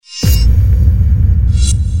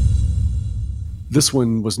this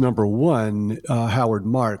one was number one, Howard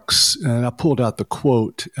Marks, and I pulled out the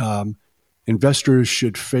quote, investors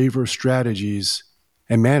should favor strategies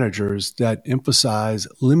and managers that emphasize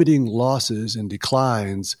limiting losses and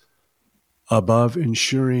declines above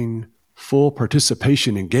ensuring full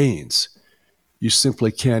participation in gains. You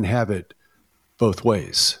simply can't have it both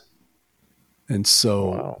ways. And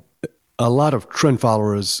so a lot of trend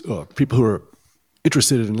followers, people who are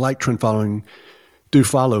interested in like trend following, do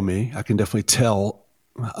follow me. I can definitely tell.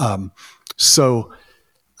 So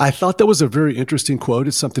I thought that was a very interesting quote.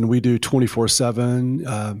 It's something we do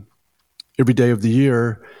 24/7, every day of the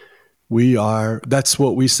year. That's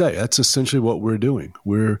what we say. That's essentially what we're doing.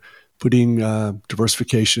 We're putting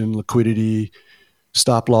diversification, liquidity,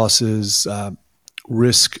 stop losses,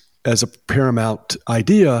 risk as a paramount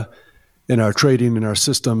idea in our trading and our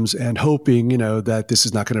systems, and hoping, that this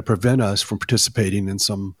is not going to prevent us from participating in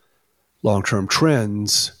some long-term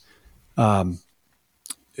trends.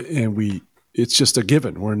 It's just a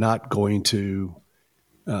given. We're not going to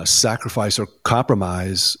sacrifice or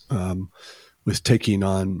compromise with taking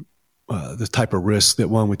on the type of risk that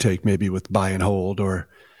one would take maybe with buy and hold or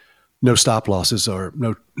no stop losses or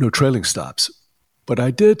no trailing stops. But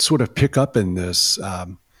I did sort of pick up in this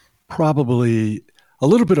probably a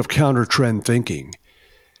little bit of counter-trend thinking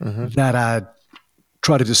that I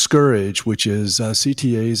try to discourage, which is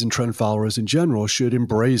CTAs and trend followers in general should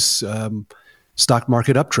embrace stock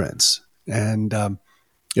market uptrends. And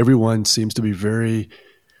everyone seems to be very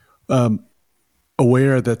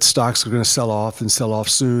aware that stocks are going to sell off and sell off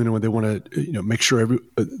soon. And when they want to make sure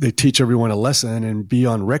they teach everyone a lesson and be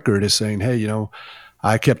on record as saying, hey,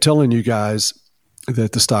 I kept telling you guys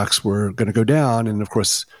that the stocks were going to go down. And of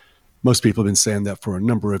course, most people have been saying that for a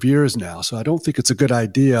number of years now. So I don't think it's a good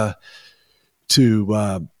idea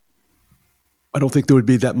I don't think there would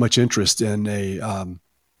be that much interest in the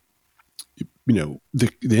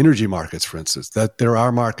energy markets, for instance. That there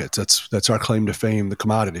are markets. That's our claim to fame, the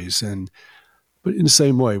commodities. But in the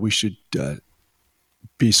same way, we should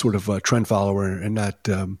be sort of a trend follower and not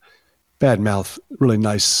badmouth really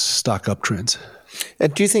nice stock uptrends.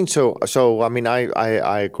 And do you think so? So I mean,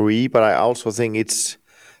 I agree, but I also think it's,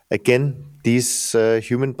 again, these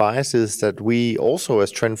human biases that we also as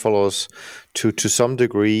trend followers to some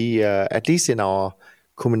degree, at least in our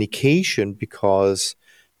communication, because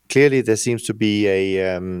clearly there seems to be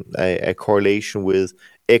a correlation with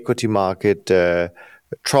equity market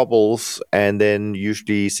troubles, and then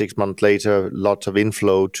usually 6 months later, lots of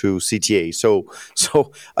inflow to CTA.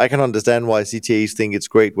 So I can understand why CTAs think it's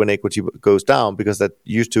great when equity goes down, because that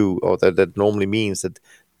that normally means that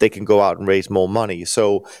they can go out and raise more money.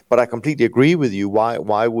 So, but I completely agree with you.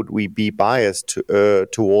 Why would we be biased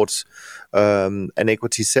towards an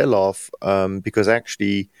equity sell-off? Because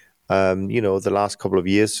actually, the last couple of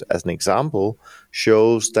years, as an example,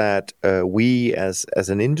 shows that we as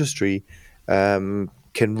an industry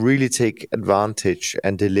can really take advantage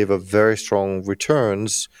and deliver very strong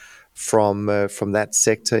returns from that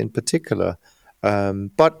sector in particular.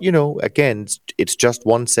 But, again, it's just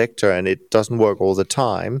one sector and it doesn't work all the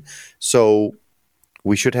time. So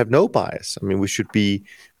we should have no bias. I mean, we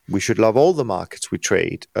should love all the markets we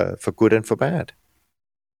trade, for good and for bad.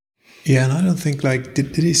 Yeah, and I don't think,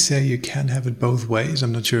 did he say you can have it both ways?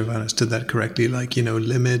 I'm not sure if I understood that correctly.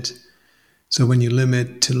 Limit. So when you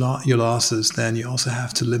limit your losses, then you also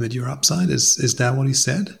have to limit your upside. Is that what he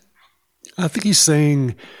said? I think he's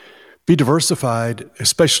saying be diversified,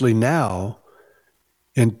 especially now,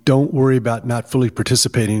 and don't worry about not fully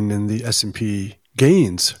participating in the S&P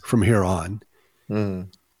gains from here on.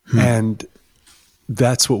 And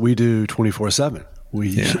that's what we do 24/7.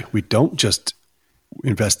 We don't just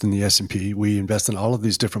invest in the S&P. We invest in all of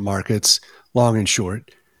these different markets, long and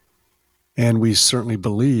short. And we certainly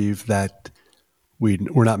believe that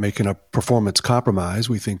we're not making a performance compromise.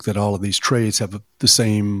 We think that all of these trades have the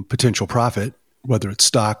same potential profit, whether it's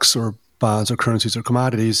stocks or bonds or currencies or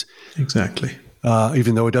commodities. Exactly.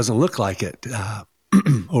 Even though it doesn't look like it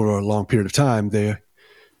over a long period of time, they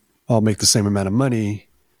all make the same amount of money.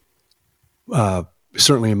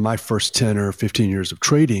 Certainly in my first 10 or 15 years of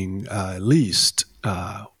trading, at least,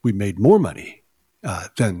 we made more money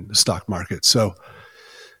than the stock market. So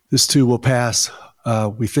this too will pass.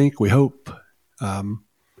 We think, we hope.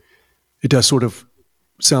 It does sort of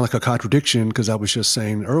sound like a contradiction because I was just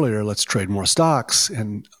saying earlier, let's trade more stocks.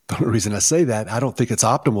 And the only reason I say that, I don't think it's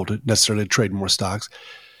optimal to necessarily trade more stocks.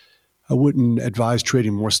 I wouldn't advise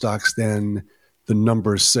trading more stocks than the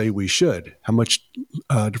numbers say we should. How much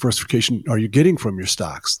diversification are you getting from your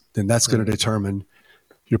stocks? Then that's going to determine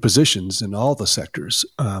your positions in all the sectors.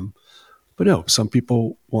 But no, some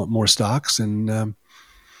people want more stocks, and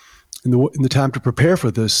in the time to prepare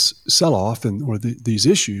for this sell-off or these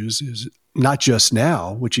issues is not just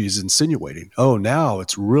now, which he's insinuating. Oh, now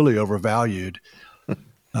it's really overvalued.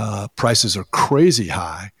 Prices are crazy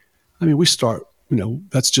high. I mean, we start.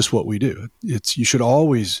 That's just what we do. You should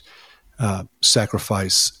always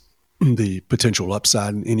sacrifice the potential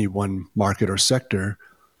upside in any one market or sector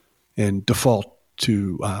and default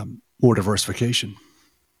to more diversification.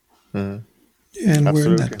 And Absolutely. we're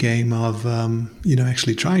in that game of,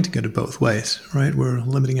 actually trying to get it both ways, right? We're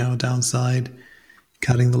limiting our downside,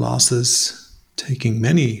 cutting the losses, taking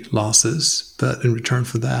many losses, but in return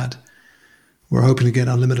for that, we're hoping to get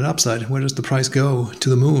unlimited upside. Where does the price go? To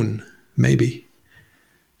the moon? Maybe.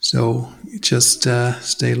 So just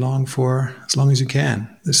stay long for as long as you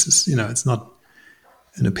can. This is, it's not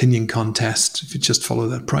an opinion contest if you just follow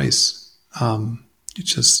that price. You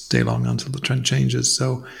just stay long until the trend changes.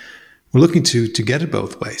 So we're looking to get it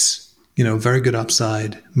both ways. Very good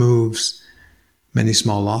upside moves, many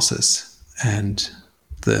small losses, and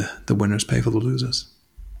the winners pay for the losers.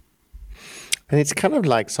 And it's kind of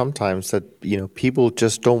like sometimes that, people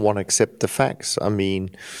just don't want to accept the facts. I mean,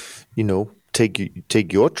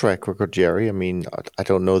 take your track record, Jerry. I mean, I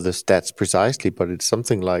don't know the stats precisely, but it's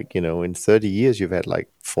something like, in 30 years, you've had like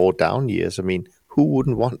 4 down years. I mean, who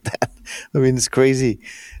wouldn't want that? I mean, it's crazy.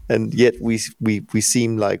 And yet we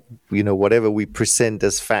seem like, whatever we present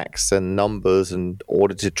as facts and numbers and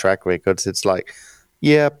audited track records, it's like,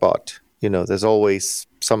 yeah, but, there's always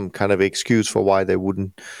some kind of excuse for why they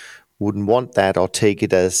wouldn't want that or take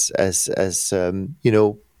it as a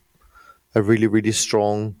really, really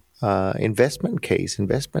strong investment case,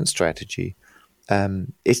 investment strategy.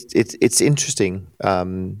 It's interesting.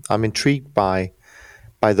 I'm intrigued by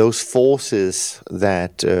those forces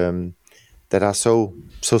that are so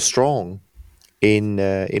strong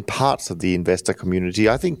in parts of the investor community.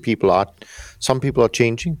 I think some people are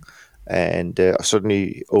changing, and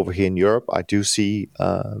certainly over here in Europe, I do see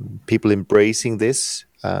people embracing this,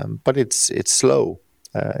 but it's slow.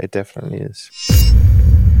 It definitely is.